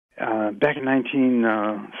back in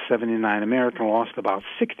 1979, America lost about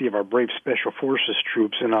 60 of our brave Special Forces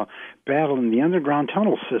troops in a battle in the underground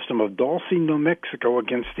tunnel system of Dulce, New Mexico,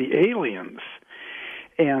 against the aliens.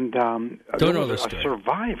 And there was a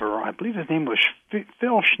survivor, I believe his name was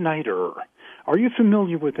Phil Schneider. Are you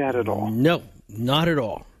familiar with that at all? No, not at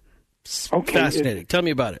all. Okay, fascinating. Tell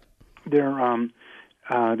me about it. There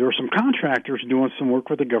were some contractors doing some work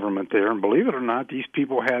with the government there, and believe it or not, these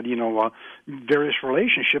people had, various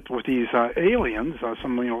relationships with these aliens,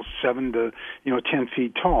 some, 7 to, 10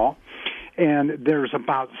 feet tall. And there's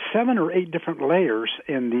about 7 or 8 different layers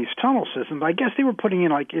in these tunnel systems. I guess they were putting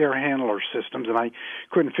in like air handler systems, and I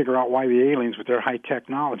couldn't figure out why the aliens with their high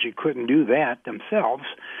technology couldn't do that themselves.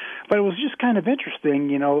 But it was just kind of interesting,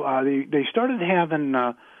 they started having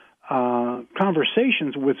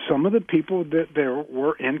conversations with some of the people that there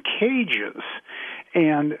were in cages.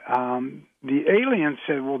 And the aliens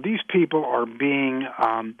said, well, these people are being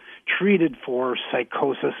treated for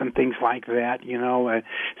psychosis and things like that. It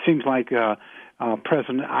seems like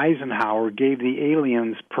President Eisenhower gave the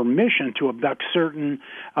aliens permission to abduct certain,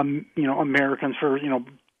 Americans for,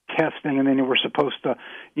 testing, and then they were supposed to,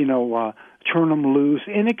 turn them loose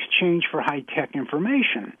in exchange for high-tech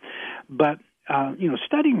information. But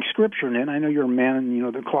studying Scripture, and I know you're a man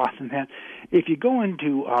in, the cloth and that, if you go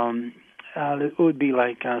into, it would be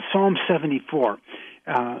like Psalm 74,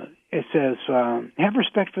 it says, have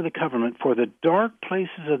respect for the covenant, for the dark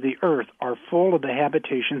places of the earth are full of the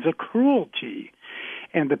habitations of cruelty.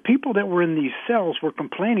 And the people that were in these cells were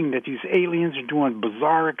complaining that these aliens are doing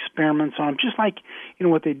bizarre experiments on them, just like,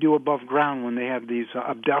 what they do above ground when they have these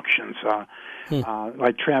abductions,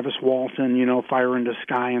 like Travis Walton, Fire in the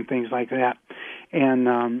Sky and things like that.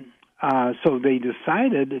 And so they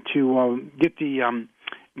decided to get the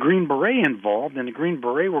Green Beret involved, and the Green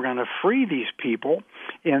Beret were going to free these people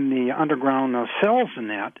in the underground cells and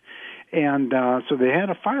that. And so they had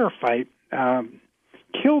a firefight,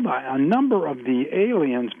 killed a number of the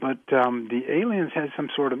aliens, but the aliens had some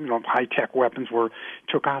sort of high-tech weapons where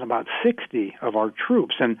took out about 60 of our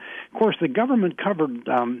troops. And, of course, the government covered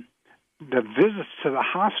the visits to the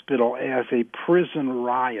hospital as a prison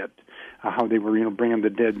riot, how they were bringing the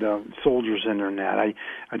dead soldiers in there and that. I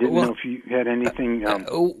didn't know if you had anything.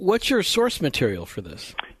 What's your source material for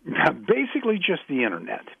this? Basically just the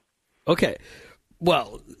Internet. Okay.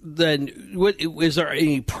 Well, then, is there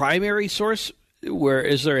any primary source?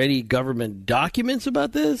 Is there any government documents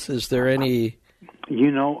about this? Is there any?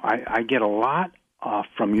 I get a lot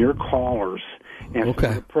from your callers, and some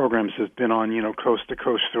of the programs has been on, coast to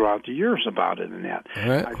coast throughout the years about it and that.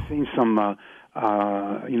 Right. I've seen some,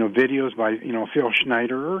 videos by, Phil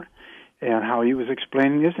Schneider and how he was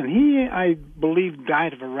explaining this, and he, I believe,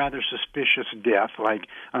 died of a rather suspicious death, like,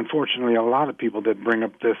 unfortunately, a lot of people that bring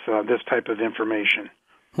up this type of information.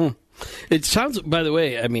 It sounds, by the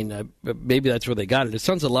way, maybe that's where they got it. It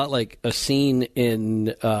sounds a lot like a scene in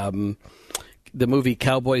the movie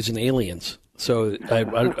Cowboys and Aliens. So I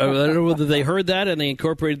don't know whether they heard that and they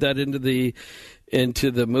incorporated that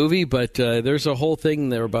into the movie, but there's a whole thing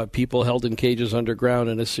there about people held in cages underground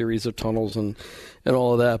in a series of tunnels and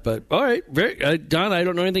all of that. But all right, Don, I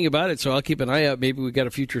don't know anything about it, so I'll keep an eye out. Maybe we got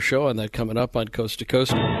a future show on that coming up on Coast to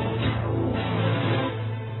Coast.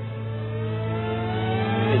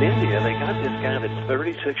 In India, they got this guy that's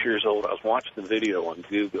 36 years old. I was watching the video on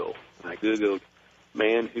Google, and I Googled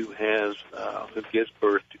man who gives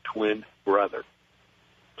birth to twin brother.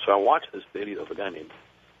 So I watched this video of a guy named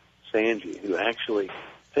Sanji who actually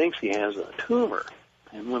thinks he has a tumor.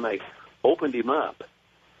 And when they opened him up,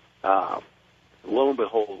 lo and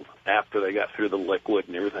behold, after they got through the liquid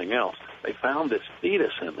and everything else, they found this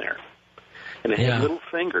fetus in there. And it had little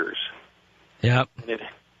fingers. Yep. And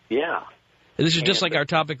This is just like our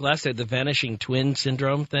topic last night, the vanishing twin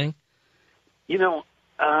syndrome thing.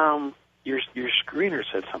 Your screener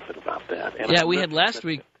said something about that. And we had last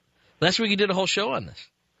week. Last week you did a whole show on this.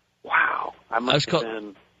 Wow. I must have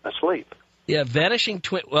been asleep. Yeah, vanishing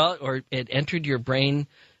twin, or it entered your brain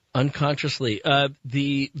unconsciously.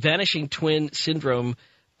 The vanishing twin syndrome,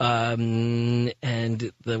 and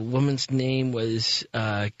the woman's name was,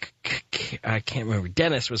 I can't remember,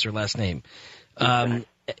 Dennis was her last name.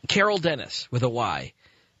 Carol Dennis with a Y.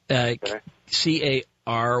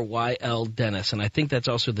 Caryl Dennis, and I think that's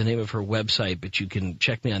also the name of her website, but you can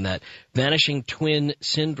check me on that. Vanishing Twin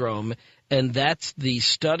Syndrome, and that's the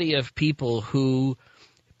study of people who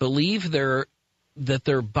believe that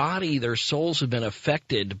their body, their souls have been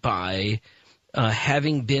affected by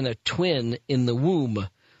having been a twin in the womb,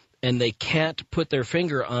 and they can't put their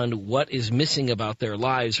finger on what is missing about their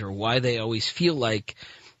lives or why they always feel like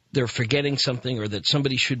they're forgetting something, or that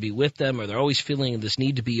somebody should be with them, or they're always feeling this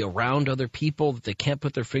need to be around other people that they can't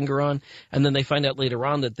put their finger on. And then they find out later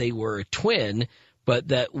on that they were a twin, but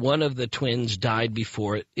that one of the twins died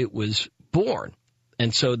before it was born.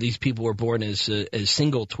 And so these people were born as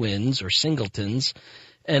single twins or singletons.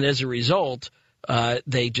 And as a result,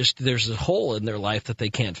 there's a hole in their life that they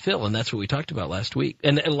can't fill. And that's what we talked about last week.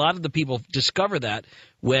 And a lot of the people discover that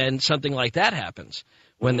when something like that happens.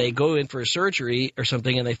 When they go in for a surgery or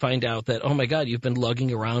something and they find out that, oh, my God, you've been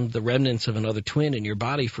lugging around the remnants of another twin in your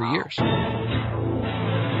body for years. I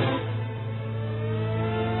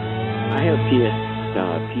have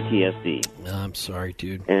PTSD. I'm sorry,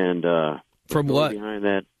 dude. And from what? Behind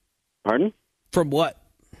that, pardon? From what?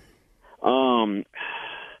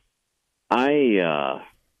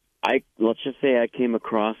 Let's just say I came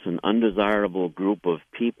across an undesirable group of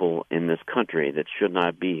people in this country that should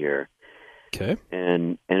not be here. Okay.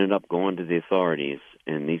 And ended up going to the authorities,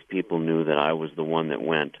 and these people knew that I was the one that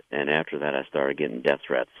went, and after that I started getting death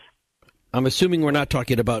threats. I'm assuming we're not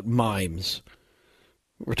talking about mimes.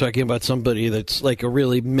 We're talking about somebody that's like a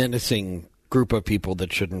really menacing group of people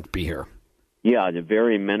that shouldn't be here. Yeah, a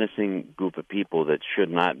very menacing group of people that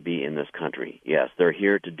should not be in this country. Yes, they're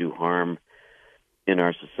here to do harm in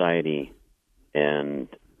our society, and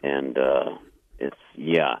it's,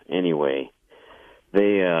 yeah, anyway.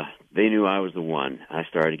 They knew I was the one. I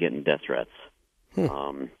started getting death threats. I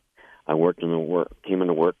came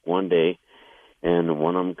into work one day, and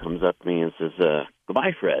one of them comes up to me and says,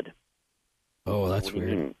 "Goodbye, Fred." Oh, that's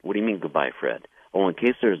weird. What do you mean, goodbye, Fred? Oh, in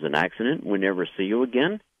case there's an accident, we never see you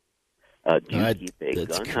again? Do you keep a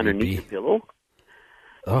gun underneath your pillow?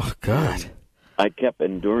 Oh, God. I kept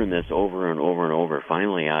enduring this over and over and over.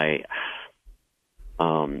 Finally,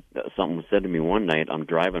 something was said to me one night. I'm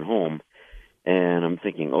driving home, and I'm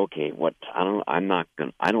thinking, okay, I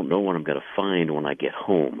don't know what I'm going to find when I get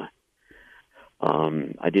home.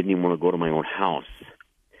 I didn't even want to go to my own house.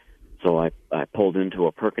 So I pulled into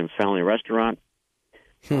a Perkins Family Restaurant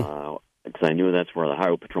because I knew that's where the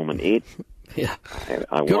highway patrolman ate. Yeah,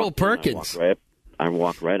 good old Perkins. I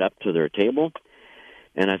walked right up to their table,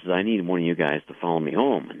 and I said, I need one of you guys to follow me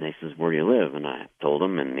home. And they says, where do you live? And I told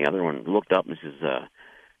them, and the other one looked up and says,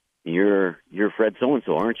 You're Fred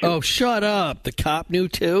so-and-so, aren't you? Oh, shut up. The cop knew,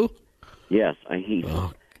 too? Yes. He's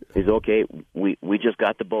okay. We just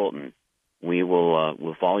got the bulletin.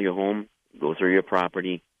 We'll follow you home, go through your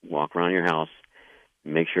property, walk around your house,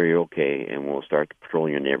 make sure you're okay, and we'll start to patrol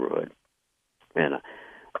your neighborhood. And,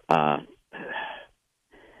 oh,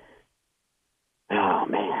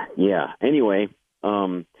 man. Yeah. Anyway,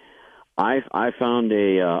 I found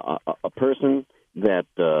a person that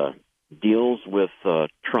deals with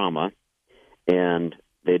trauma, and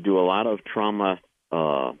they do a lot of trauma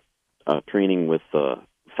training with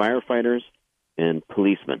firefighters and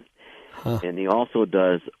policemen. And he also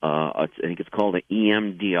does, I think it's called an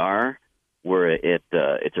EMDR, where it's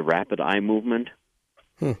a rapid eye movement.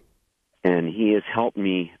 And he has helped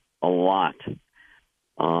me a lot.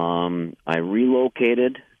 I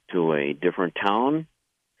relocated to a different town.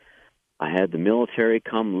 I had the military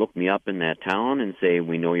come look me up in that town and say,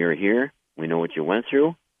 we know you're here. We know what you went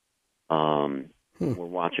through. We're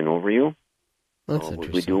watching over you. That's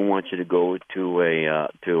interesting. We do want you to go to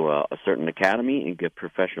a certain academy and get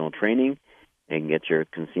professional training and get your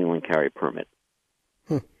conceal and carry permit.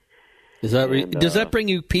 Does that bring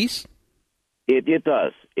you peace? It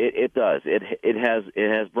does. It does. It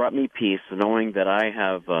has brought me peace, knowing that I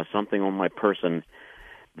have something on my person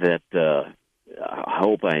that I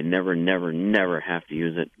hope I never have to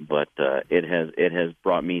use it. But it has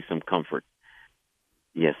brought me some comfort.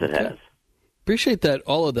 Yes, it has. Appreciate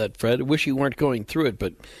all of that, Fred. I wish you weren't going through it,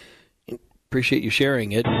 but appreciate you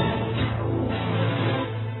sharing it.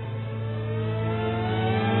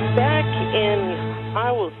 Back in,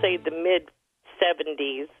 I will say, the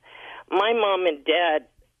mid-'70s, my mom and dad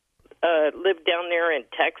lived down there in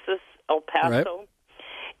Texas, El Paso, right.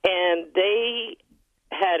 And they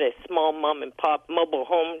had a small mom-and-pop mobile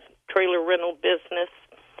home trailer rental business.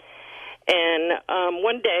 And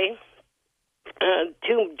one day,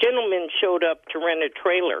 two gentlemen showed up to rent a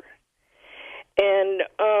trailer. And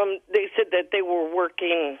they said that they were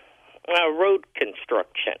working road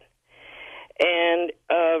construction. And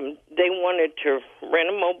they wanted to rent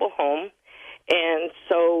a mobile home. And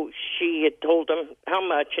so she had told them how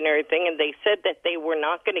much and everything. And they said that they were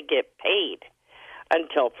not going to get paid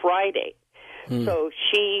until Friday. So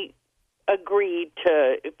she agreed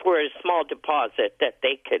for a small deposit that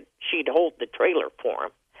she'd hold the trailer for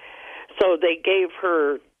them. So they gave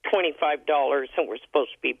her $25 and we're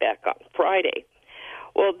supposed to be back on Friday.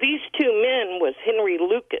 Well, these two men was Henry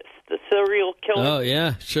Lucas, the serial killer. Oh,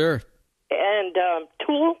 yeah, sure. And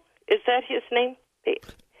Toole, is that his name?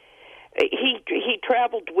 He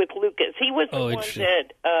traveled with Lucas. He was the one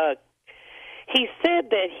that he said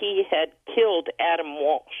that he had killed Adam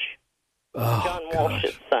Walsh, John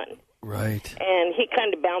Walsh's son. Right. And he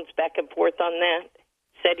kind of bounced back and forth on that.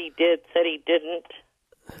 Said he did, said he didn't.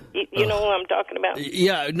 You know what I'm talking about?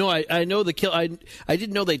 Yeah, no, I know the kill. I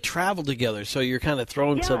didn't know they traveled together, so you're kind of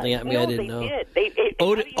throwing something at me I didn't know. Did.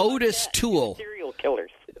 Otis Toole. Serial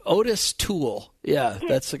killers. Otis Toole. Yeah,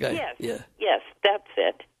 that's the guy. Yes, that's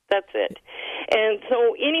it. And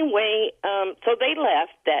so anyway, so they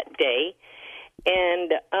left that day,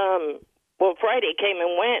 and Friday came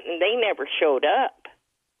and went, and they never showed up.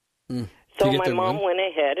 So my mom went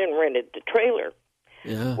ahead and rented the trailer.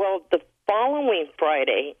 Yeah. Well, the following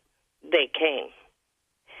Friday, they came.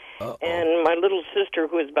 Uh-oh. And my little sister,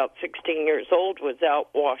 who was about 16 years old, was out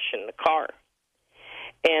washing the car.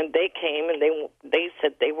 And they came, and they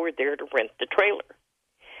said they were there to rent the trailer.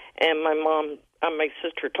 And my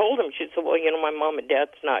sister told them, she said, well, my mom and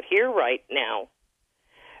dad's not here right now,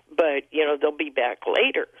 but, they'll be back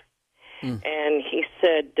later. And he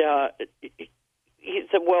said,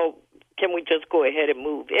 well, can we just go ahead and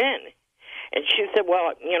move in? And she said,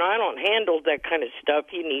 well, I don't handle that kind of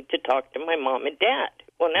stuff. You need to talk to my mom and dad.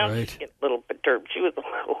 Well, now she's getting a little perturbed. She was a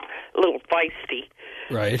little feisty.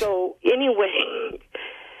 Right. So anyway,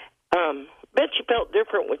 bet you felt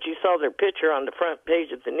different when you saw their picture on the front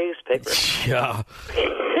page of the newspaper. Yeah.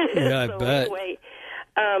 Yeah, I bet. Anyway,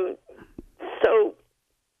 so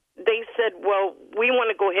they said, well, we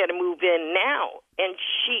want to go ahead and move in now. And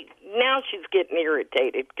she's getting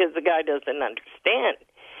irritated because the guy doesn't understand.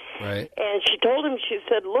 Right. And she told him, she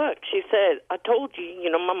said, look, I told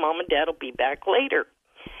you, my mom and dad will be back later.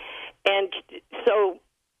 And so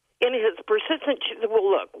in his persistence, she said, well,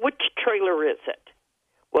 look, which trailer is it?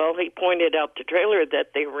 Well, he pointed out the trailer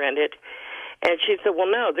that they rented. And she said,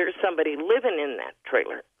 well, no, there's somebody living in that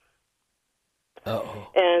trailer.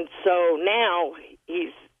 Uh-oh. And so now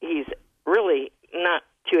he's really not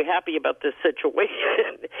too happy about this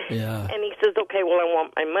situation. Yeah. And he says, okay, well, I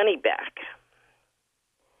want my money back.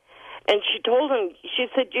 And she told him, she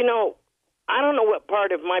said, I don't know what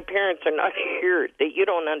part of my parents are not here that you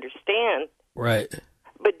don't understand. Right.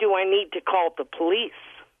 But do I need to call the police?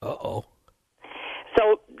 Uh-oh.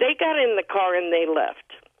 So they got in the car and they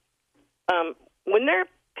left. When their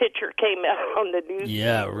picture came out on the news,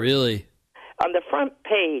 yeah, really, on the front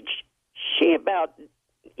page, she about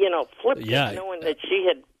flipped it, knowing that she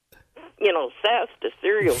had sassed a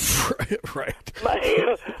serial killer. Right.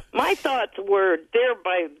 My thoughts were there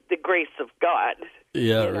by the grace of God.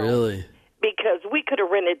 Yeah, really. Because we could have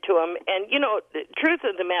rented to them, and the truth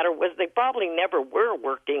of the matter was they probably never were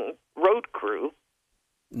working road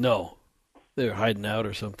No. They were hiding out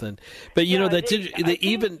or something. But, that's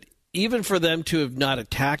even for them to have not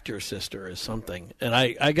attacked her sister is something. And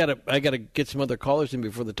I gotta get some other callers in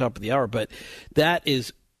before the top of the hour. But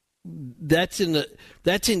that's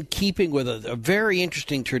in keeping with a very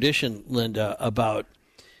interesting tradition, Linda, about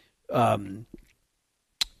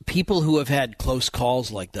people who have had close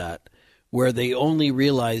calls like that, where they only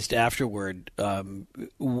realized afterward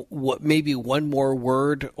what maybe one more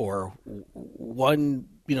word or one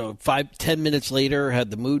 5-10 minutes later, had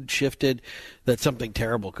the mood shifted, that something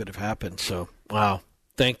terrible could have happened. So, wow.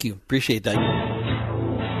 Thank you. Appreciate that.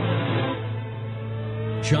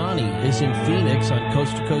 Johnny is in Phoenix on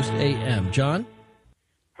Coast to Coast AM. John?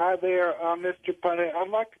 Hi there, Mr. Punnett. I'd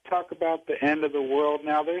like to talk about the end of the world.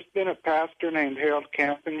 Now, there's been a pastor named Harold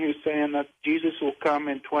Camping who's saying that Jesus will come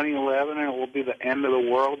in 2011 and it will be the end of the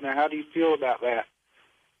world. Now, how do you feel about that?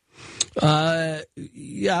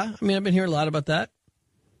 Yeah, I've been hearing a lot about that.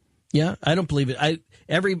 Yeah, I don't believe it.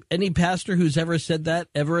 Any pastor who's ever said that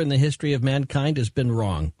ever in the history of mankind has been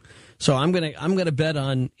wrong. So I'm gonna bet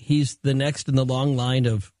on he's the next in the long line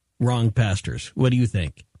of wrong pastors. What do you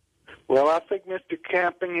think? Well, I think Mr.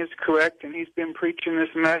 Camping is correct, and he's been preaching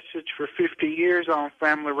this message for 50 years on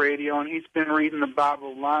family radio, and he's been reading the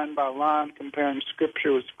Bible line by line, comparing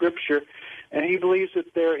Scripture with Scripture, and he believes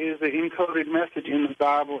that there is an encoded message in the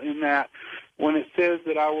Bible in that when it says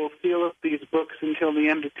that I will seal up these books until the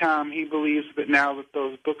end of time, he believes that now that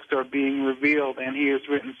those books are being revealed, and he has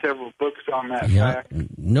written several books on that fact.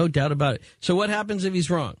 No doubt about it. So what happens if he's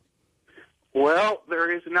wrong? Well,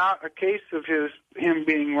 there is not a case of him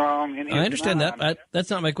being wrong. In his I understand mind. that. That's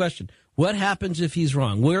not my question. What happens if he's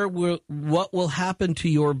wrong? What will happen to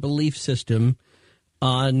your belief system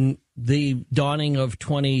on the dawning of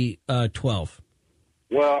 2012?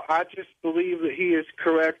 Well, I just believe that he is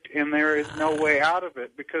correct, and there is no way out of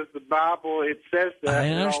it, because the Bible, it says that. I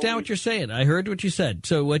understand what you're saying. I heard what you said.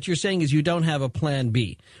 So what you're saying is you don't have a plan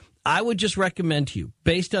B. I would just recommend to you,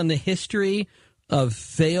 based on the history of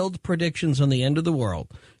failed predictions on the end of the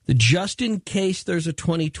world, that just in case there's a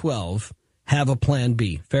 2012, have a plan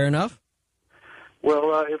B. Fair enough?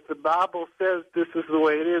 Well, if the Bible says this is the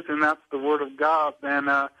way it is, and that's the Word of God, then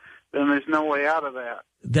there's no way out of that.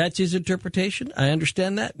 That's his interpretation. I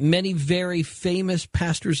understand that. Many very famous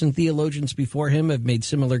pastors and theologians before him have made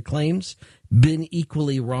similar claims, been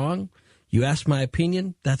equally wrong. You ask my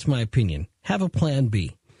opinion, that's my opinion. Have a plan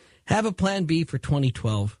B. Have a plan B for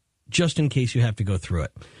 2012, just in case you have to go through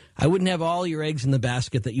it. I wouldn't have all your eggs in the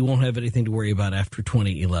basket that you won't have anything to worry about after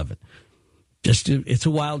 2011. It's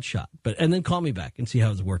a wild shot. And then call me back and see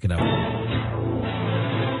how it's working out.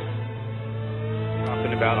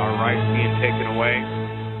 Talking about our rights being taken away.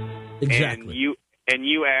 Exactly. And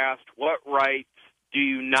you asked, what rights do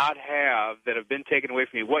you not have that have been taken away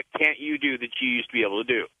from you? What can't you do that you used to be able to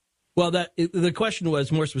do? Well, the question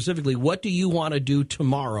was more specifically, what do you want to do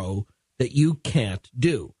tomorrow that you can't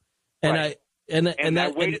do? And right.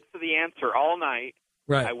 I waited for the answer all night.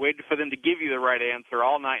 Right. I waited for them to give you the right answer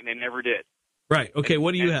all night, and they never did. Right. Okay.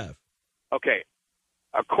 What do you have? Okay.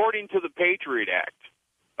 According to the Patriot Act,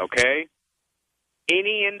 okay,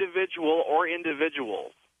 any individual or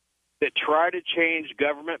individuals that try to change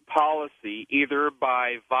government policy either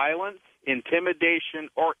by violence, intimidation,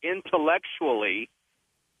 or intellectually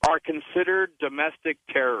are considered domestic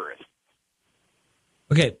terrorists.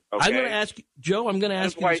 Okay. I'm going to ask Joe. I'm going to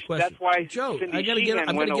ask you this question. That's why, Joe. I'm going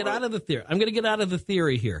to get out of the theory. I'm going to get out of the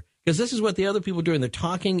theory here, because this is what the other people are doing. They're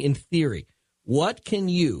talking in theory. What can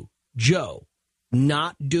you, Joe,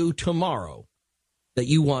 not do tomorrow that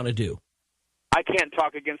you want to do? I can't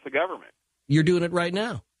talk against the government. You're doing it right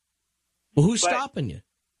now. Well, who's stopping you?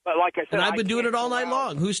 But like I said, and I've been doing it all night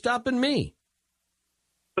long. Who's stopping me?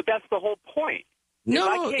 But that's the whole point.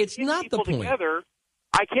 No, it's not the point.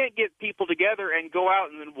 I can't get people together and go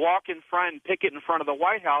out and then walk in front and picket in front of the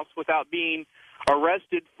White House without being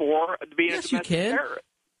arrested for being a domestic terrorist.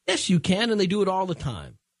 Yes, you can, and they do it all the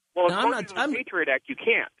time. Well, according to the Patriot Act, you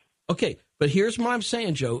can't. Okay, but here's what I'm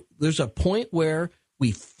saying, Joe. There's a point where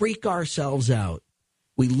we freak ourselves out.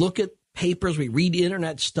 We look at papers, we read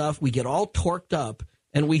internet stuff, we get all torqued up,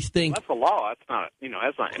 and we think... That's the law. That's not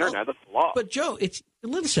internet. That's the law. But, Joe, listen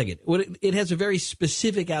a second. It has a very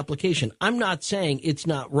specific application. I'm not saying it's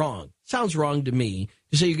not wrong. It sounds wrong to me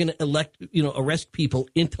to say you're going to arrest people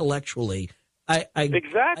intellectually.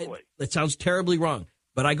 Exactly. That sounds terribly wrong.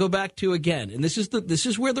 But I go back to, again, and this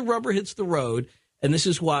is where the rubber hits the road, and this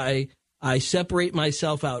is why I separate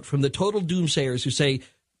myself out from the total doomsayers who say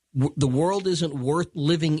the world isn't worth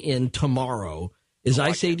living in tomorrow,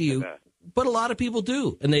 I say to you, but a lot of people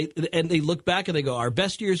do. And they look back and they go, our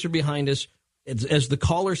best years are behind us. As the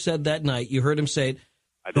caller said that night, you heard him say it,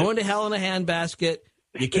 going to hell in a handbasket.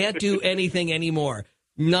 You can't do anything anymore.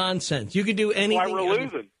 Nonsense. You can do anything. That's why we're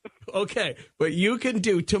losing. Okay, but you can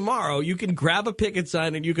do tomorrow, you can grab a picket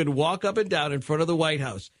sign and you can walk up and down in front of the White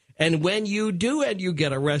House. And when you do and you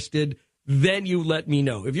get arrested, then you let me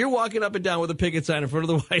know. If you're walking up and down with a picket sign in front of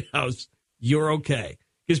the White House, you're okay.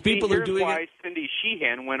 Because people are doing why Cindy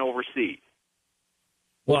Sheehan went overseas.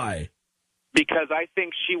 Why? Because I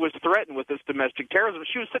think she was threatened with this domestic terrorism.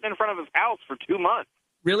 She was sitting in front of his house for 2 months.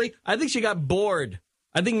 Really? I think she got bored.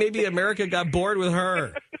 I think maybe America got bored with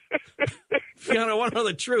her. I want to know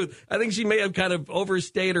the truth. I think she may have kind of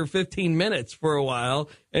overstayed her 15 minutes for a while,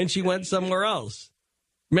 and she went somewhere else.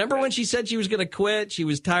 Remember when she said she was going to quit? She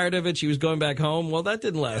was tired of it. She was going back home. Well, that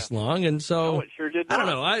didn't last long, and so no, it sure did not. I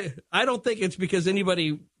don't know. I don't think it's because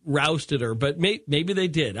anybody rousted her, but maybe they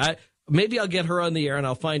did. Maybe I'll get her on the air, and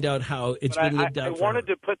I'll find out how it's been lived out. I wanted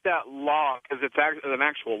to put that law, because it's an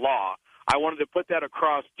actual law, I wanted to put that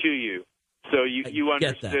across to you. So you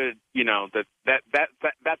understood,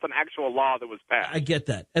 that's an actual law that was passed. I get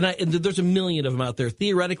that. And there's a million of them out there.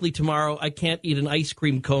 Theoretically, tomorrow, I can't eat an ice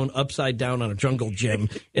cream cone upside down on a jungle gym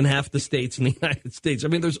in half the states in the United States. I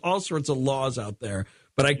mean, there's all sorts of laws out there.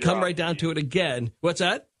 But I come right down to it again. What's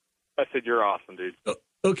that? I said you're awesome, dude.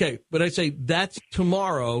 Okay, but I say that's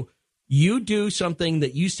tomorrow. You do something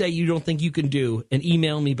that you say you don't think you can do and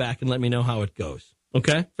email me back and let me know how it goes.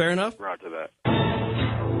 Okay? Fair enough? Roger that.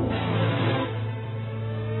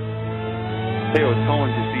 Hey, I was calling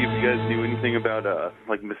to see if you guys knew anything about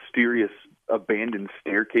mysterious abandoned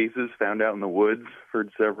staircases found out in the woods. Heard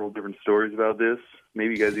several different stories about this.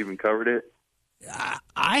 Maybe you guys even covered it.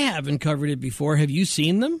 I haven't covered it before. Have you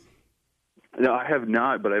seen them? No, I have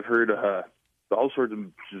not, but I've heard all sorts of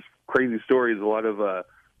just crazy stories. A lot of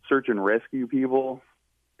search and rescue people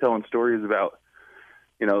telling stories about,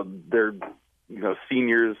 their,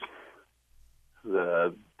 seniors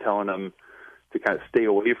telling them to kind of stay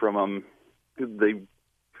away from them. They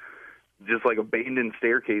just like abandoned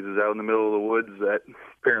staircases out in the middle of the woods that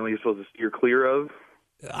apparently you're supposed to steer clear of.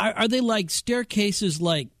 Are they like staircases,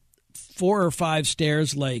 like 4 or 5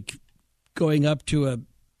 stairs, like going up to a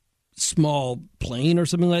small plane or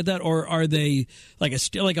something like that, or are they like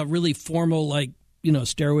a really formal, like,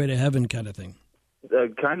 Stairway to Heaven kind of thing?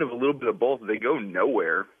 Kind of a little bit of both. They go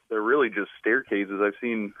nowhere. They're really just staircases. I've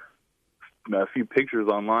seen a few pictures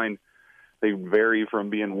online. They vary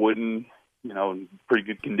from being wooden, pretty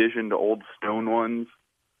good condition, to old stone ones.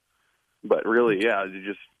 But really, yeah, you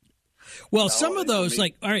just... Well, some of those,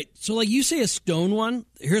 like, all right, so like you say a stone one,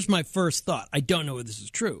 here's my first thought. I don't know if this is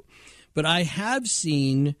true, but I have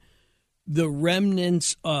seen the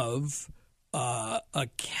remnants of a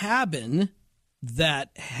cabin that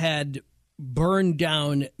had burned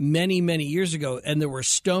down many, many years ago, and there were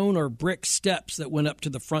stone or brick steps that went up to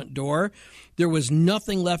the front door. There was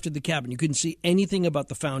nothing left of the cabin. You couldn't see anything about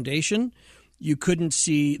the foundation. You couldn't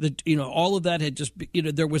see all of that had just,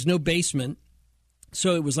 there was no basement.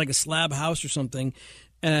 So it was like a slab house or something,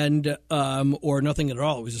 and or nothing at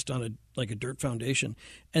all. It was just on a dirt foundation.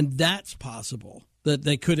 And that's possible that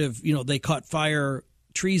they could have, they caught fire.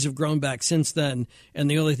 Trees have grown back since then,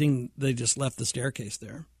 and the only thing, they just left the staircase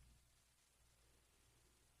there.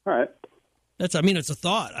 All right. It's a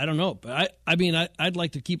thought. I don't know, but I'd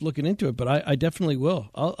like to keep looking into it, but I definitely will.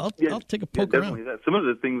 I'll take a poke around. Some of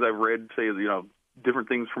the things I've read say, different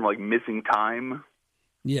things from like missing time.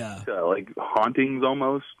 Yeah. Like hauntings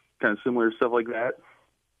almost, kind of similar stuff like that.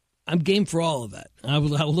 I'm game for all of that. I'll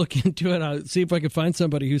look into it. I'll see if I can find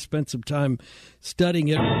somebody who spent some time studying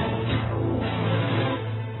it.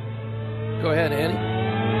 Go ahead, Annie.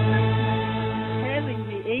 Having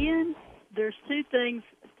me, Ian, there's 2 things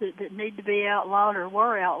that need to be outlawed or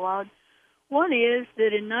were outlawed. One is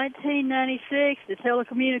that in 1996, the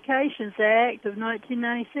Telecommunications Act of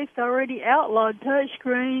 1996 already outlawed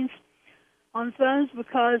touchscreens on phones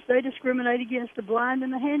because they discriminate against the blind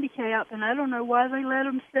and the handicapped, and I don't know why they let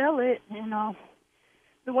them sell it.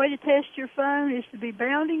 The way to test your phone is to be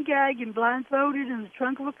bound and gagged and blindfolded in the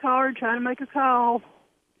trunk of a car and try to make a call.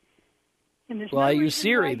 And well, I use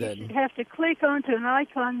Siri then. You have to click onto an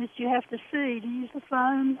icon that you have to see to use the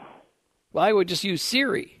phone. Well, I would just use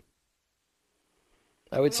Siri.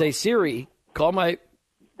 I would say, Siri, call my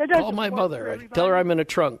mother. Tell her I'm in a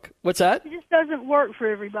trunk. What's that? It just doesn't work for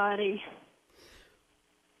everybody.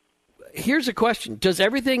 Here's a question. Does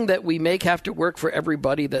everything that we make have to work for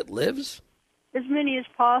everybody that lives? As many as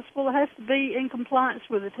possible. It has to be in compliance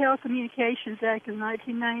with the Telecommunications Act of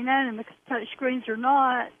 1999, and the touch screens are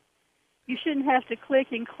not. You shouldn't have to click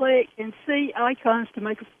and see icons to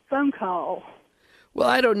make a phone call. Well,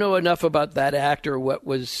 I don't know enough about that act or what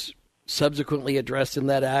was subsequently addressed in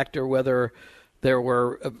that act or whether there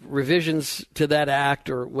were revisions to that act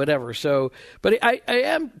or whatever. So, but I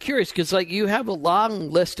am curious because, like, you have a long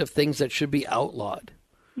list of things that should be outlawed.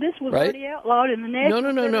 This was right? already outlawed in the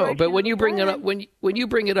National No. But when you bring it up, when you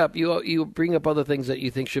bring it up, you bring up other things that you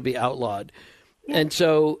think should be outlawed. Yeah. And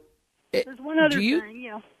so, there's one other thing.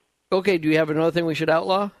 Yeah. Okay. Do you have another thing we should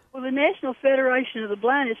outlaw? Well, the National Federation of the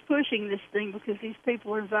Blind is pushing this thing because these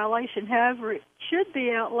people are in violation. However, it should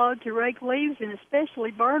be outlawed to rake leaves and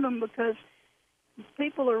especially burn them because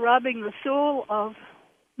people are robbing the soil of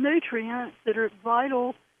nutrients that are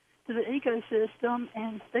vital to the ecosystem,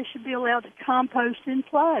 and they should be allowed to compost in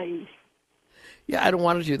place. Yeah, I don't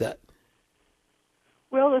want to do that.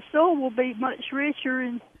 Well, the soil will be much richer,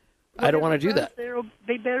 and I don't want to do that. It will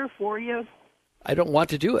be better for you. I don't want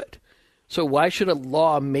to do it. So why should a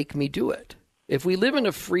law make me do it? If we live in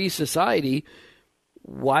a free society,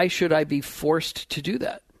 why should I be forced to do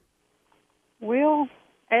that? Well,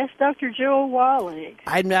 ask Dr. Joel Wallach.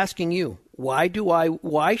 I'm asking you, why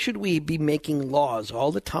should we be making laws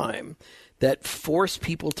all the time that force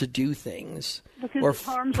people to do things because or it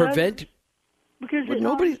harms prevent others. Because it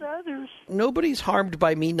harms others. Nobody's harmed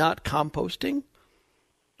by me not composting.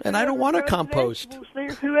 And I don't want to compost.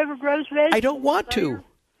 Whoever grows vegetables. I don't want to.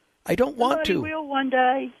 I don't want to. Somebody will one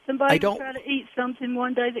day. Somebody will try to eat something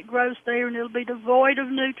one day that grows there, and it'll be devoid of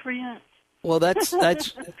nutrients. Well, that's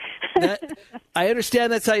I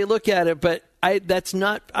understand that's how you look at it, but I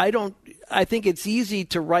think it's easy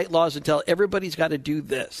to write laws and tell everybody's got to do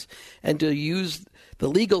this and to use the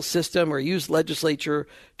legal system or use legislature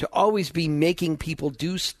to always be making people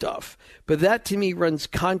do stuff. But that to me runs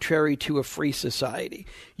contrary to a free society.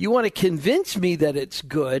 You want to convince me that it's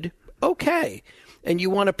good, okay. And you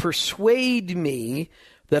want to persuade me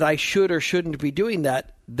that I should or shouldn't be doing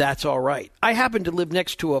that, that's all right. I happen to live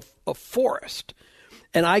next to a forest,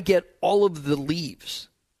 and I get all of the leaves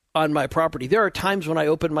on my property. There are times when I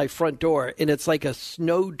open my front door, and it's like a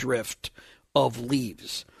snowdrift of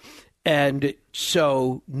leaves. And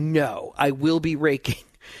so, no, I will be raking.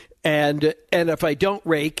 And if I don't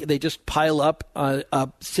rake, they just pile up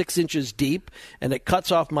 6 inches deep, and it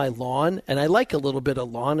cuts off my lawn. And I like a little bit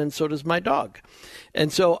of lawn, and so does my dog.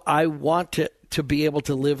 And so I want to be able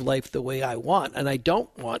to live life the way I want. And I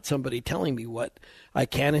don't want somebody telling me what I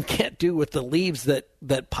can and can't do with the leaves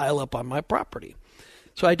that pile up on my property.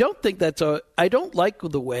 So I don't think I don't like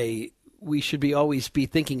the way we should always be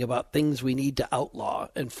thinking about things we need to outlaw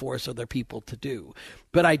and force other people to do.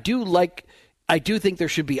 But I do think there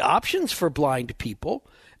should be options for blind people,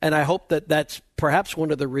 and I hope that that's perhaps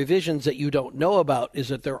one of the revisions that you don't know about, is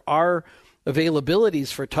that there are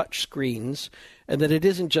availabilities for touch screens, and that it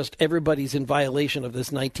isn't just everybody's in violation of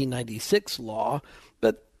this 1996 law,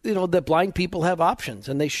 but that blind people have options,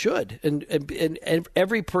 and they should, and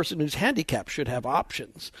every person who's handicapped should have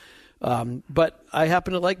options. But I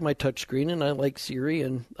happen to like my touch screen, and I like Siri,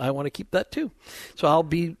 and I want to keep that too. So I'll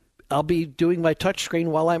be doing my touch screen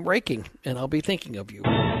while I'm raking, and I'll be thinking of you. Hey,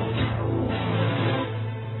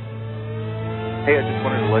 I just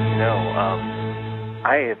wanted to let you know,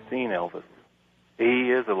 I have seen Elvis.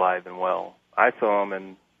 He is alive and well. I saw him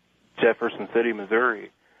in Jefferson City,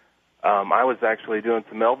 Missouri. I was actually doing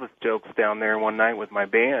some Elvis jokes down there one night with my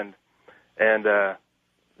band, and the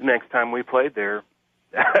next time we played there,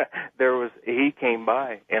 he came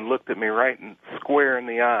by and looked at me right and square in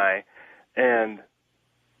the eye, and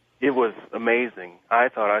it was amazing. I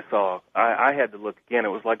thought I had to look again. It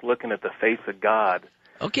was like looking at the face of God.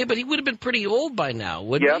 Okay, but he would have been pretty old by now,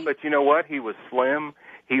 wouldn't he? Yeah, but you know what? He was slim.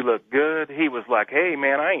 He looked good. He was like, hey,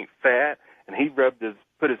 man, I ain't fat. And he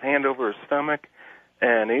put his hand over his stomach,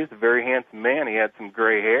 and he was a very handsome man. He had some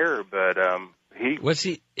gray hair, but Was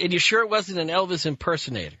he? And you sure it wasn't an Elvis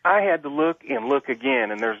impersonator? I had to look and look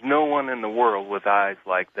again, and there's no one in the world with eyes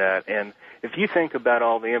like that. And if you think about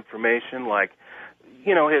all the information, like,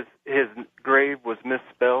 his grave was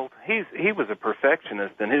misspelled. He was a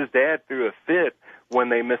perfectionist, and his dad threw a fit when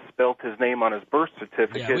they misspelled his name on his birth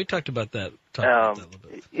certificate. Yeah, we talked about that. A little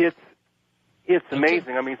bit. It's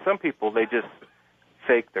amazing. I mean, some people, they just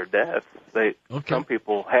fake their deaths. Some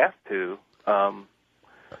people have to.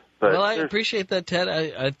 But I appreciate that, Ted.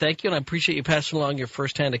 I thank you, and I appreciate you passing along your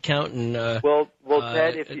first-hand account. And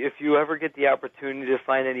Ted, if you ever get the opportunity to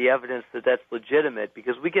find any evidence that that's legitimate,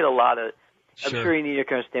 because we get a lot of, I'm sure you need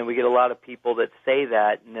to understand, we get a lot of people that say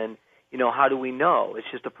that, and then, how do we know? It's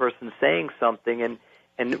just a person saying something,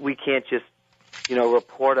 and we can't just,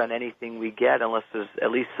 report on anything we get unless there's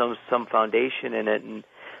at least some foundation in it. And,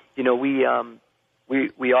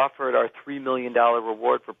 we offered our $3 million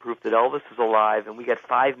reward for proof that Elvis is alive, and we got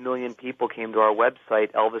 5 million people came to our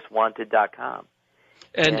website, elviswanted.com.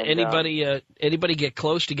 And anybody get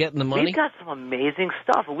close to getting the money? We've got some amazing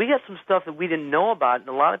stuff. We got some stuff that we didn't know about, and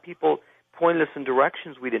a lot of people pointed us in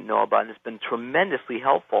directions we didn't know about, and it's been tremendously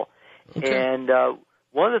helpful. Okay. And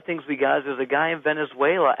one of the things we got is there's a guy in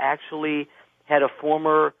Venezuela actually had a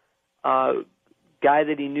former guy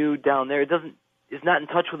that he knew down there. Is not in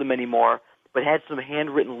touch with him anymore, but had some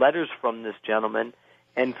handwritten letters from this gentleman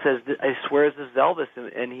and says, I swear this is Elvis,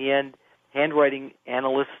 and he had handwriting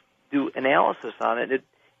analysts do analysis on it.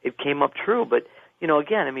 It came up true, but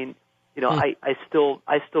again, I mean, I still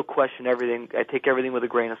question everything. I take everything with a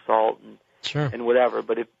grain of salt and whatever.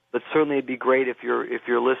 But certainly it'd be great if your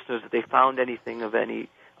listeners, if they found anything of any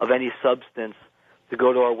substance, to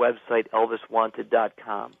go to our website,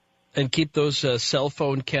 elviswanted.com. And keep those cell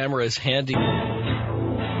phone cameras handy.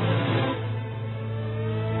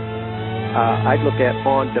 I'd look at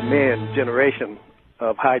on-demand generation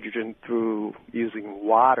of hydrogen through using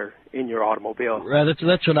water in your automobile. Right,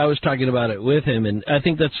 that's what I was talking about it with him, and I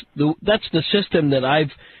think that's the system that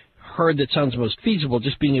I've heard that sounds most feasible.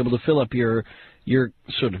 Just being able to fill up your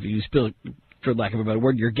sort of, you spill, for lack of a better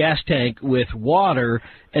word, your gas tank with water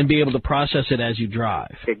and be able to process it as you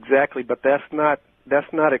drive. Exactly, but that's not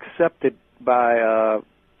accepted by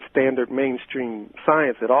standard mainstream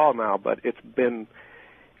science at all now. But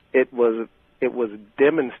it was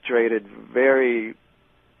demonstrated very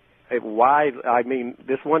wide. I mean,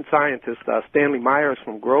 this one scientist, Stanley Myers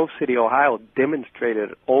from Grove City, Ohio,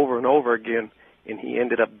 demonstrated it over and over again, and he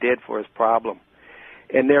ended up dead for his problem.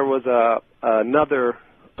 And there was another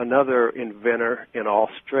inventor in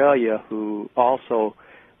Australia who also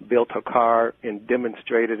built a car and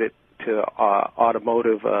demonstrated it to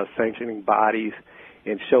automotive sanctioning bodies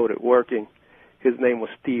and showed it working. His name was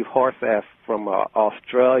Steve Horsath from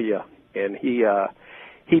Australia, and he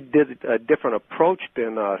he did a different approach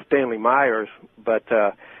than Stanley Myers, but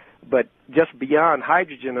just beyond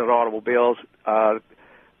hydrogen in automobiles,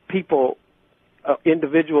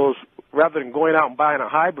 individuals, rather than going out and buying a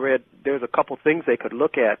hybrid, there's a couple things they could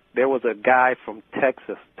look at. There was a guy from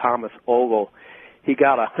Texas, Thomas Ogle. He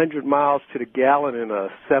got 100 miles to the gallon in a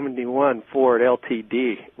 71 Ford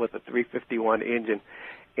LTD with a 351 engine.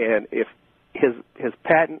 And if his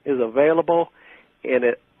patent is available,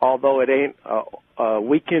 and although it ain't a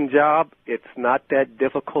weekend job, it's not that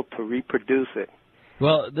difficult to reproduce it.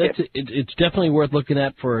 Well, it's definitely worth looking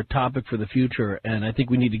at for a topic for the future, and I think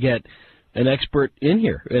we need to get an expert in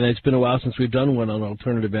here. And it's been a while since we've done one on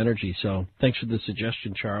alternative energy, so thanks for the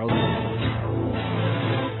suggestion, Charles. I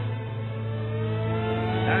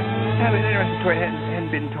have an interesting story that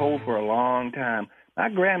hadn't been told for a long time. My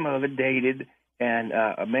grandmother dated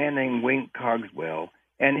a man named Wink Cogswell,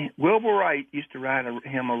 and Wilbur Wright used to ride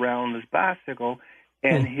him around on his bicycle,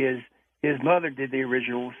 and his mother did the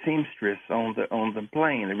original seamstress on the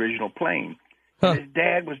plane, the original plane. Huh. His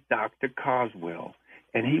dad was Dr. Coswell,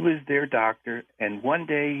 and he was their doctor, and one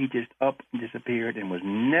day he just up and disappeared and was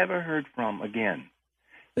never heard from again.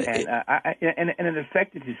 And it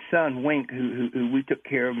affected his son, Wink, who we took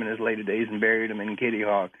care of him in his later days and buried him in Kitty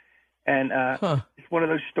Hawk. And it's one of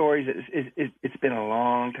those stories that it's been a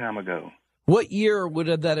long time ago. What year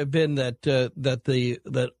would that have been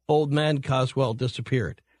that old man Coswell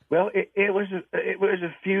disappeared? Well, it was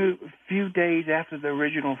a few days after the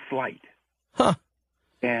original flight. Huh.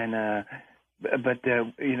 And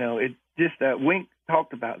it just Wink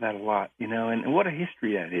talked about that a lot, and what a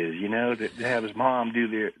history that is, to have his mom do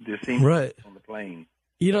the scene right on the plane.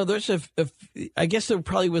 There's I guess there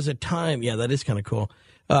probably was a time, yeah, that is kind of cool,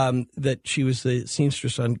 that she was the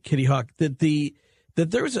seamstress on Kitty Hawk. That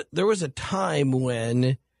there was a time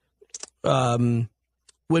when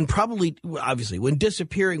probably, obviously, when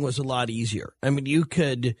disappearing was a lot easier. I mean, you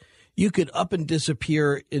could up and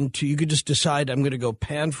disappear you could just decide I'm going to go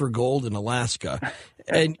pan for gold in Alaska.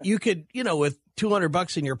 And you could, with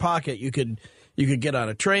 $200 in your pocket, you could get on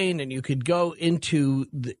a train and you could go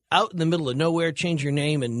out in the middle of nowhere, change your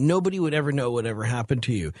name, and nobody would ever know whatever happened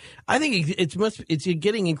to you. I think it's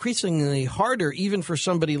getting increasingly harder, even for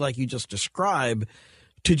somebody like you just described,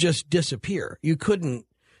 to just disappear. You couldn't.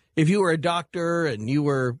 If you were a doctor and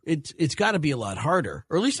it's got to be a lot harder,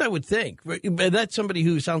 or at least I would think. But that's somebody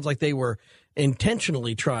who sounds like they were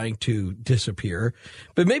intentionally trying to disappear,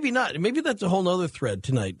 but maybe not. Maybe that's a whole other thread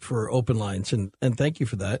tonight for Open Lines, and thank you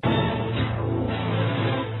for that.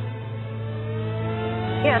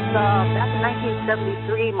 Yes, back in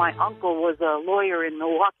 1973, my uncle was a lawyer in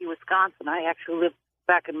Milwaukee, Wisconsin. I actually lived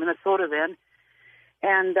back in Minnesota then.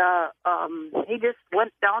 And he just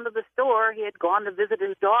went down to the store. He had gone to visit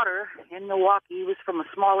his daughter in Milwaukee. He was from a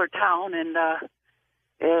smaller town, and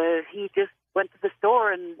he just went to the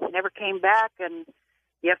store and never came back. And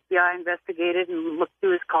the FBI investigated and looked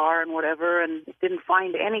through his car and whatever, and didn't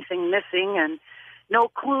find anything missing and no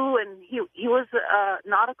clue. And he was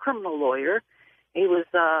not a criminal lawyer. He was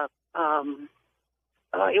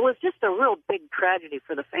it was just a real big tragedy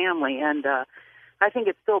for the family, and I think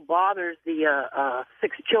it still bothers the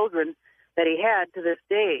 6 children that he had to this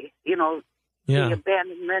day, the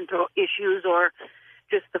abandonment issues, or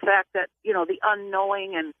just the fact that, the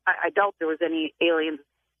unknowing, and I doubt there was any aliens,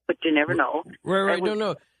 but you never know. Right,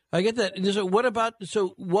 no. I get that. So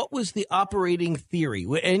what was the operating theory?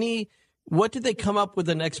 What did they come up with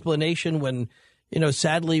an explanation when,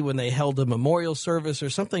 sadly, when they held a memorial service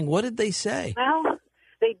or something, what did they say? Well,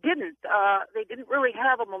 they didn't. They didn't really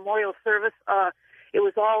have a memorial service. It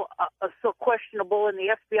was all so questionable, and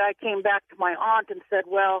the FBI came back to my aunt and said,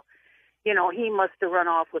 well, he must have run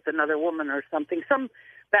off with another woman or something.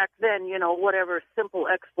 Back then, whatever simple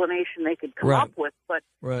explanation they could come up with. But,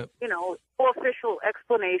 no official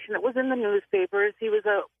explanation. It was in the newspapers. He was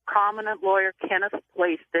a prominent lawyer, Kenneth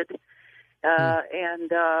Plasted, and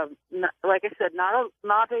like I said, not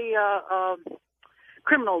a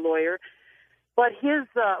criminal lawyer. But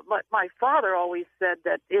but my father always said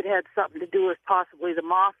that it had something to do with possibly the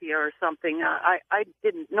mafia or something. I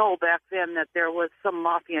didn't know back then that there was some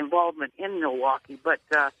mafia involvement in Milwaukee, but.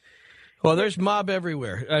 Well, there's mob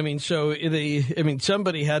everywhere. I mean,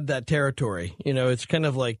 somebody had that territory. It's kind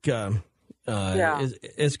of like,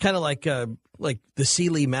 it's kind of like the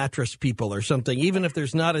Sealy mattress people or something. Even if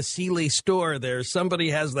there's not a Sealy store there,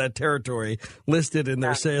 somebody has that territory listed in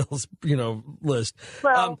their sales, list.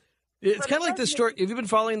 Well. It's kind of like the story. Have you been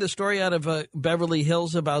following the story out of Beverly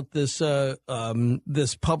Hills about this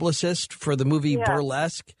this publicist for the movie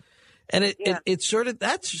Burlesque? And it's sort of,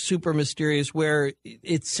 that's super mysterious, where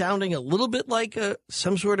it's sounding a little bit like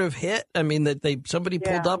some sort of hit. I mean, that somebody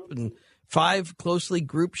pulled up and 5 closely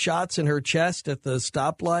grouped shots in her chest at the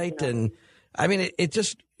stoplight. And I mean, it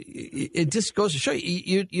just goes to show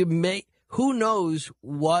you may, who knows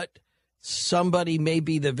what somebody may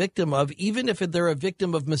be the victim of, even if they're a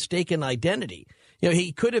victim of mistaken identity. You know,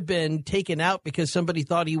 he could have been taken out because somebody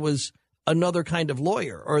thought he was another kind of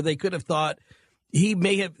lawyer, or they could have thought he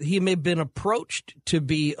may have been approached to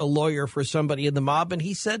be a lawyer for somebody in the mob, and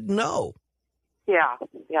he said no. Yeah,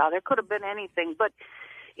 there could have been anything, but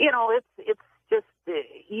it's just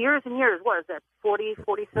years and years. What is that?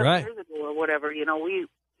 47 years ago or whatever.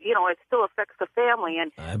 It still affects the family,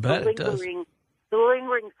 and I bet it does. The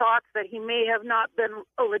lingering thoughts that he may have not been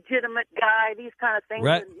a legitimate guy, these kind of things.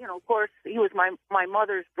 Right. And, of course, he was my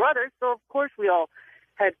mother's brother, so of course we all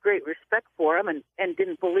had great respect for him and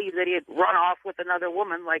didn't believe that he had run off with another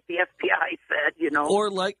woman like the FBI said,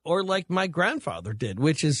 Or like my grandfather did,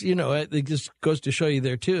 which is, it just goes to show you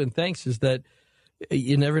there, too, and thanks, is that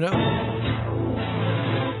you never know. A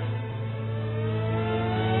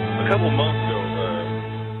couple of months ago,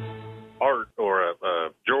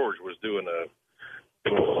 George was doing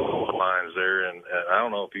lines there, and I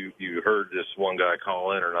don't know if you heard this one guy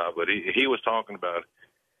call in or not, but he was talking about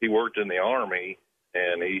he worked in the Army,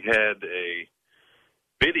 and he had a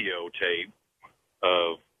videotape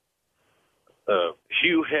of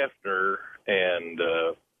Hugh Heffner and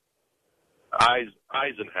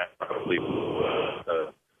Eisenhower, I believe,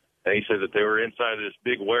 and he said that they were inside of this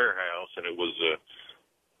big warehouse, and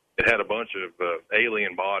it had a bunch of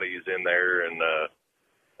alien bodies in there, and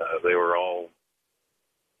they were all.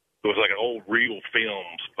 It was like an old reel film,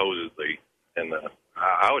 supposedly, and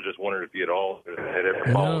I was just wondering if you had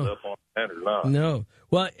ever followed up on that or not. No,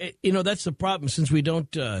 well, that's the problem. Since we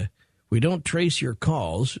don't trace your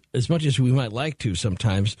calls as much as we might like to.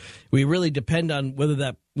 Sometimes we really depend on whether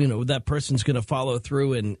that person's going to follow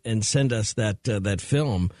through and send us that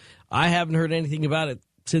film. I haven't heard anything about it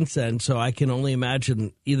since then, so I can only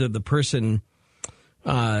imagine either the person.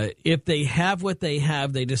 If they have what they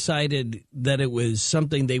have, they decided that it was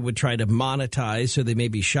something they would try to monetize, so they may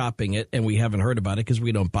be shopping it, and we haven't heard about it because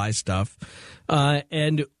we don't buy stuff,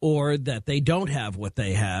 or that they don't have what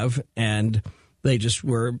they have, and they just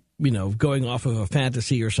were, going off of a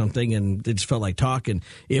fantasy or something, and they just felt like talking.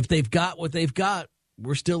 If they've got what they've got,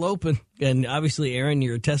 we're still open, and obviously, Aaron,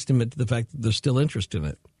 you're a testament to the fact that there's still interest in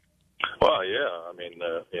it. Well, yeah, I mean,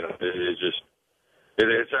 it just.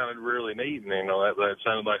 It sounded really neat, and that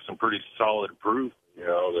sounded like some pretty solid proof.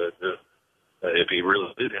 That if he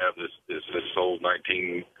really did have this old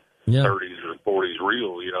 1930s or 40s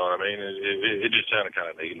reel, you know what I mean? It just sounded kind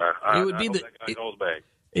of neat. And I hope that guy goes back.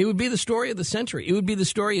 It would be the story of the century. It would be the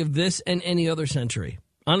story of this and any other century.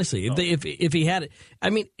 Honestly, if he had it, I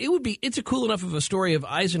mean, it's a cool enough of a story of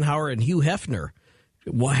Eisenhower and Hugh Heffner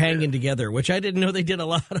hanging together, which I didn't know they did a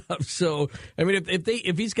lot of. So, I mean,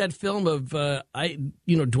 if he's got film of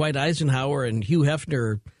Dwight Eisenhower and Hugh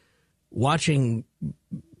Heffner watching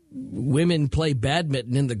women play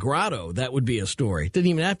badminton in the grotto, that would be a story. Didn't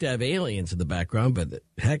even have to have aliens in the background, but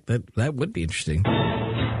heck, that would be interesting.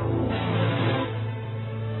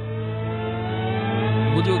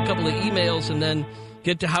 We'll do a couple of emails and then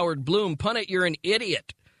get to Howard Bloom. Punnett, you're an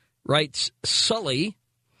idiot, writes Sully.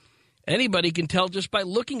 Anybody can tell just by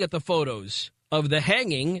looking at the photos of the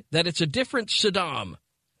hanging that it's a different Saddam.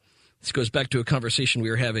 This goes back to a conversation we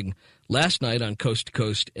were having last night on Coast to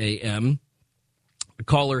Coast AM. The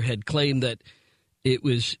caller had claimed that it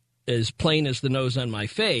was as plain as the nose on my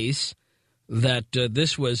face that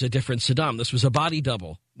this was a different Saddam. This was a body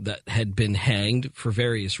double that had been hanged for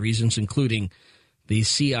various reasons, including the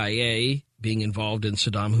CIA being involved in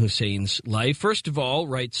Saddam Hussein's life. First of all,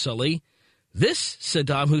 writes Sully, this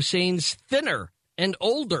Saddam Hussein's thinner and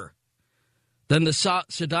older than the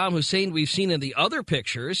Saddam Hussein we've seen in the other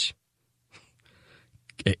pictures.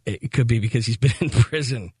 It could be because he's been in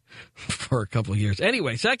prison for a couple of years.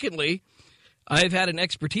 Anyway, secondly, I've had an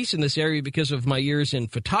expertise in this area because of my years in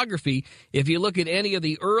photography. If you look at any of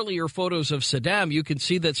the earlier photos of Saddam, you can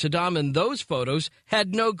see that Saddam in those photos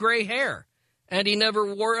had no gray hair, and he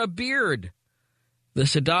never wore a beard. The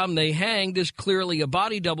Saddam they hanged is clearly a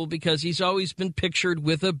body double because he's always been pictured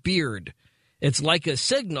with a beard. It's like a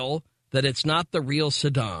signal that it's not the real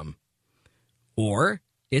Saddam. Or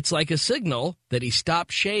it's like a signal that he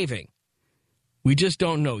stopped shaving. We just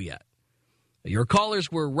don't know yet. Your callers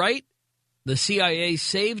were right. The CIA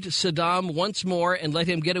saved Saddam once more and let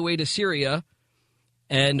him get away to Syria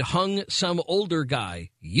and hung some older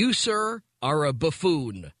guy. You, sir, are a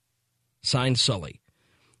buffoon. Signed, Sully.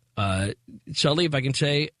 Sully, if I can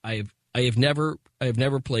say, I've I have never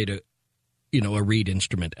played a reed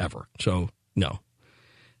instrument ever. So no.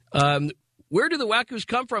 Where do the wackos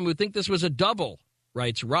come from who think this was a double?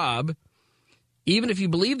 Writes Rob. Even if you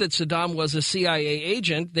believe that Saddam was a CIA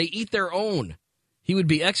agent, they eat their own. He would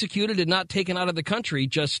be executed and not taken out of the country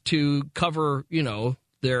just to cover,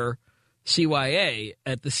 their CYA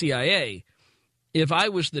at the CIA. If I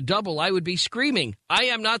was the double, I would be screaming, I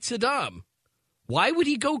am not Saddam. Why would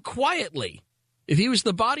he go quietly if he was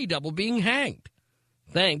the body double being hanged?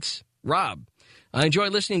 Thanks, Rob. I enjoy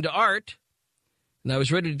listening to Art, and I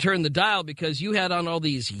was ready to turn the dial because you had on all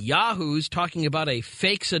these yahoos talking about a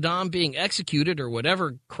fake Saddam being executed or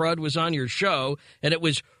whatever crud was on your show, and it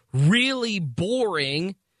was really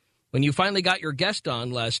boring when you finally got your guest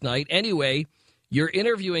on last night. Anyway, your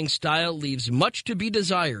interviewing style leaves much to be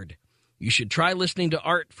desired. You should try listening to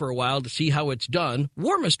Art for a while to see how it's done.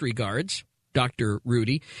 Warmest regards, Dr.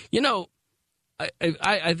 Rudy.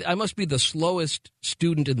 I must be the slowest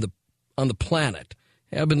student on the planet.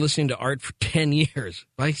 I've been listening to Art for 10 years.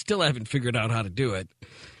 I still haven't figured out how to do it.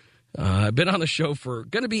 I've been on the show for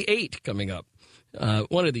going to be 8 coming up.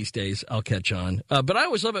 One of these days I'll catch on. But I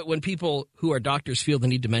always love it when people who are doctors feel the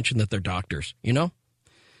need to mention that they're doctors,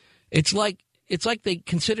 It's like they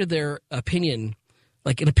consider their opinion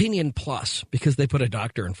like an opinion plus because they put a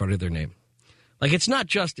doctor in front of their name. Like this is not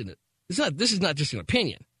just an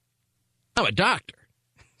opinion. I'm a doctor.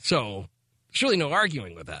 So there's really no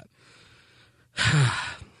arguing with that.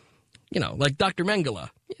 Like Dr. Mengele,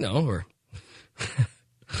 or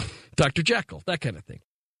Dr. Jekyll, that kind of thing.